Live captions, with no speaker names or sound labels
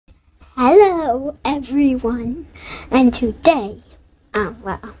Hello everyone, and today, I'm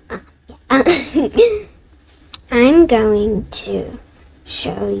going to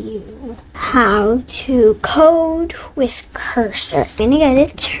show you how to code with Cursor. I'm going to go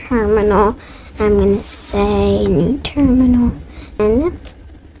to terminal, I'm going to say new terminal, and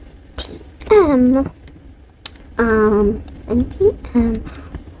npm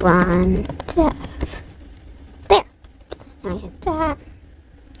run dev. There, I hit that.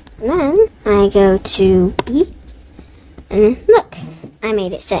 And then I go to B, and then look, I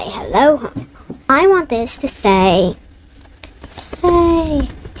made it say hello home. I want this to say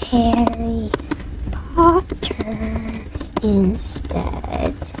Harry Potter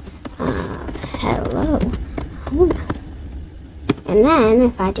instead of hello home. And then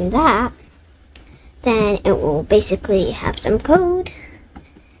if I do that, then it will basically have some code,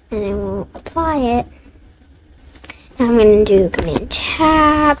 and it will apply it. I'm going to do Command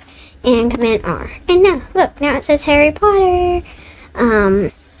Tab and Command R. And now, look, now it says Harry Potter.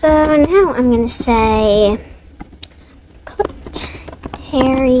 So now I'm going to say, put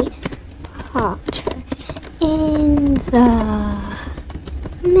Harry Potter in the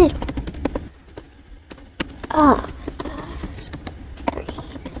middle of the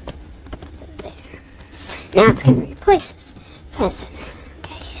screen. There. Now it's going to replace this. Because,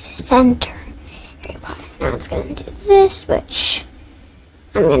 okay, use the center. Harry Potter. Now it's going to do this, which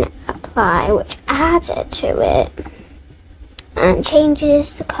I'm going to apply, which adds it to it and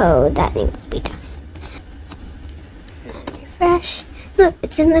changes the code that needs to be done. And then refresh. Look,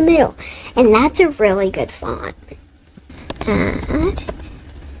 it's in the middle, and that's a really good font. Add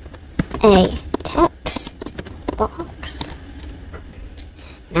a text box.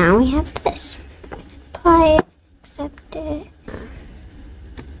 Now we have this. Apply it, accept it.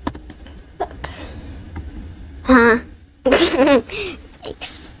 Look.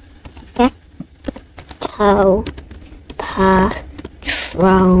 Expecto Patronum.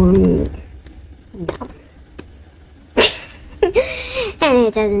 And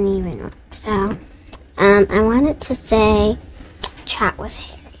it doesn't even work. So, I want it to say chat with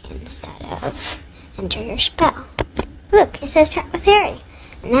Harry instead of enter your spell. Look, it says chat with Harry.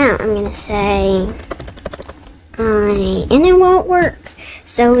 Now I'm going to say and it won't work.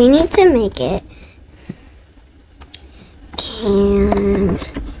 So we need to make it can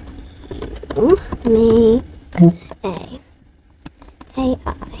you make a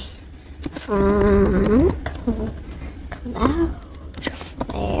AI from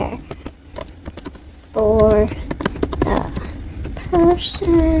Cloudflare for the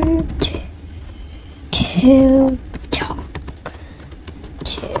person to talk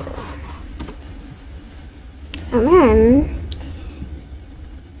to. And then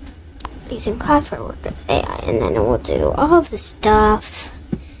using Cloudflare Workers AI, and then it will do all of the stuff.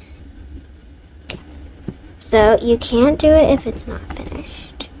 So you can't do it if it's not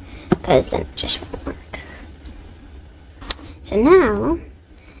finished, because then it just won't work. So now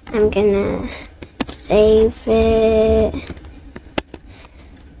I'm gonna save it.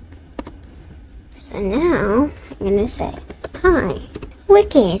 So now I'm gonna say, hi,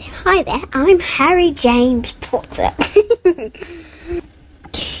 Wicked. Hi there, I'm Harry James Potter.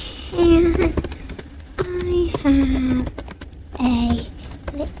 Can I have a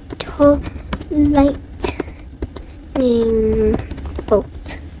little lightning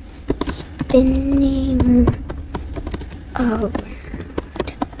bolt spinning around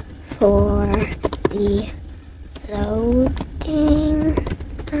for the loading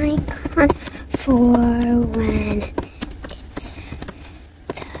icon for when it's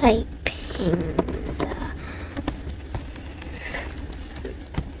typing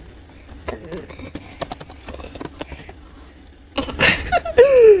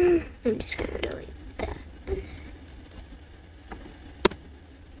I'm just going to delete that.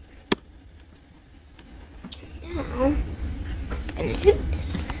 Now, it's going to do this.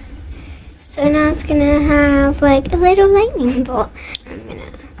 So now it's going to have like a little lightning bolt. I'm going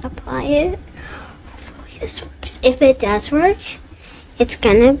to apply it. Hopefully this works. If it does work, it's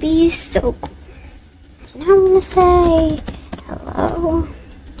going to be so cool. So now I'm going to say hello.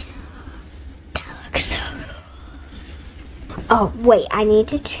 That looks so cool. Oh, wait, I need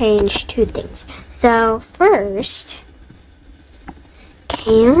to change two things. So, first,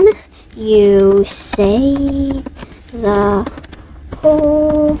 can you say the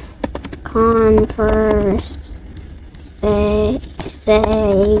whole conversation?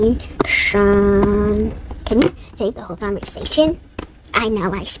 Can you say the whole conversation? I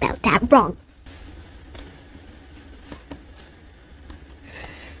know I spelled that wrong.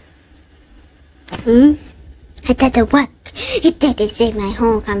 It doesn't work. It didn't save my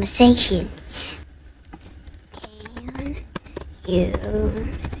whole conversation. Can you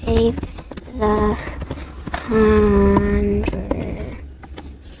save the conversation?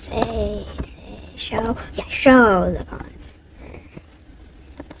 Yeah, show the conversation.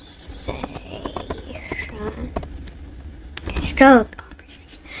 Show the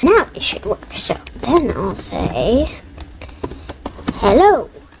conversation. Now it should work. So then I'll say hello.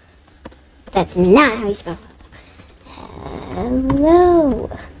 That's not how you spell it. Hello.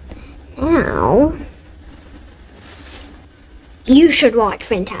 Now, you should watch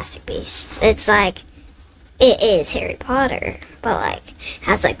Fantastic Beasts. It's like, it is Harry Potter, but like,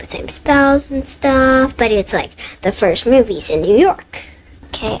 has like the same spells and stuff, but it's like the first movies in New York.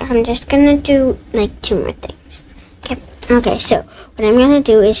 Okay, I'm just gonna do like 2 more things. Okay, so what I'm gonna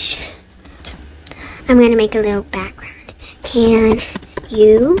do is, I'm gonna make a little background. Can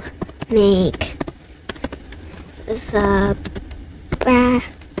you make the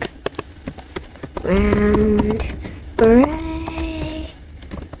background gray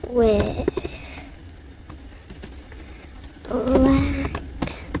with black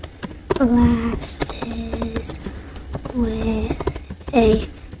glasses with a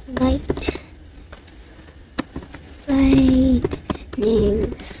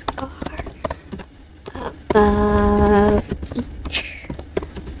lightning scar above each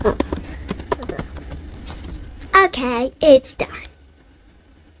of them. Okay, it's done.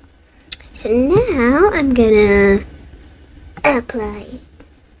 So now I'm gonna apply it.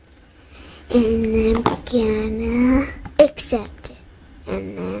 And I'm gonna accept it.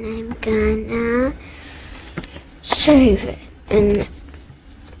 And then I'm gonna save it. And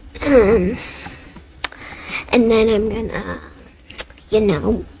then I'm gonna,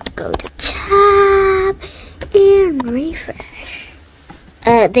 go to tab and refresh.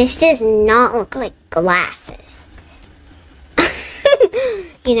 This does not look like glasses.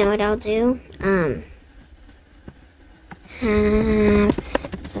 You know what I'll do? Have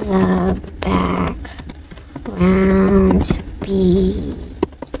the background be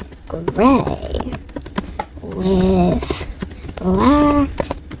gray with black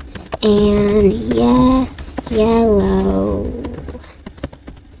and yellow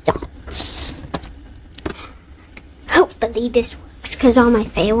dots. Hopefully this works, because on my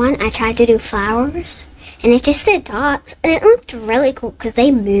Faye one, I tried to do flowers, and it just said dots, and it looked really cool, because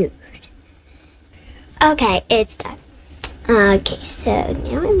they moved. Okay, it's done. Okay, so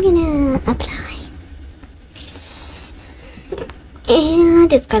now I'm gonna apply.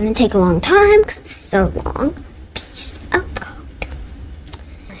 And it's gonna take a long time, because it's so long. Piece of code.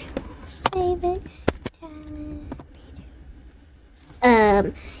 I will save it.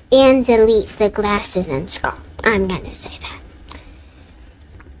 And delete the glasses and scarf. I'm gonna say that.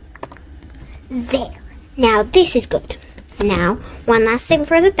 There. Now this is good. Now, one last thing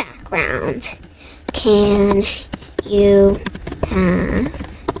for the background. Can you have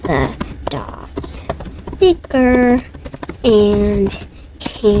the dots bigger, and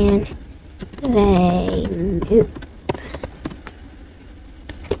can they move?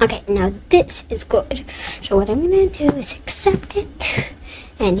 Okay, now this is good. So what I'm gonna do is accept it.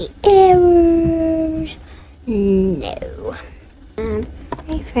 Any errors? No.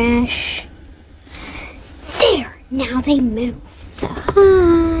 Refresh. There! Now they move. So,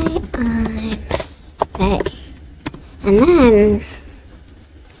 hi, I'm Faye. And then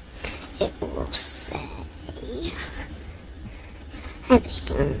it will say,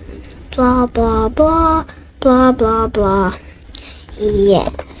 blah, blah, blah, blah, blah, blah.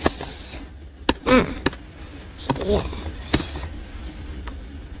 Yes. Yes.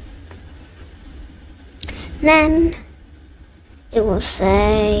 Then it will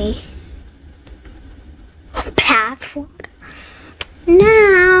say password.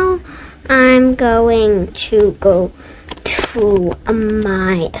 Now I'm going to go to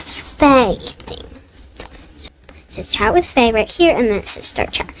my Faye thing. So it says chat with Faye right here, and then it says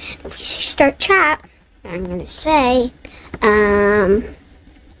start chat. If we say start chat, I'm going to say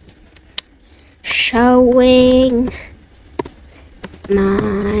showing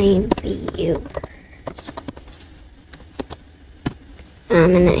my viewers.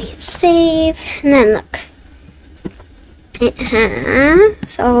 And then I hit save, and then look, it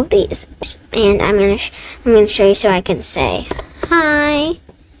has all of these, and I'm gonna show you so I can say hi,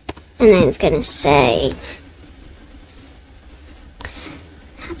 and then it's gonna say,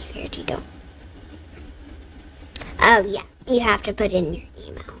 that's weird, you don't, oh yeah, you have to put in your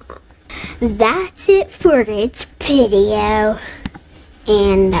email. That's it for this video,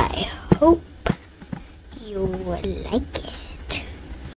 and I hope you like it.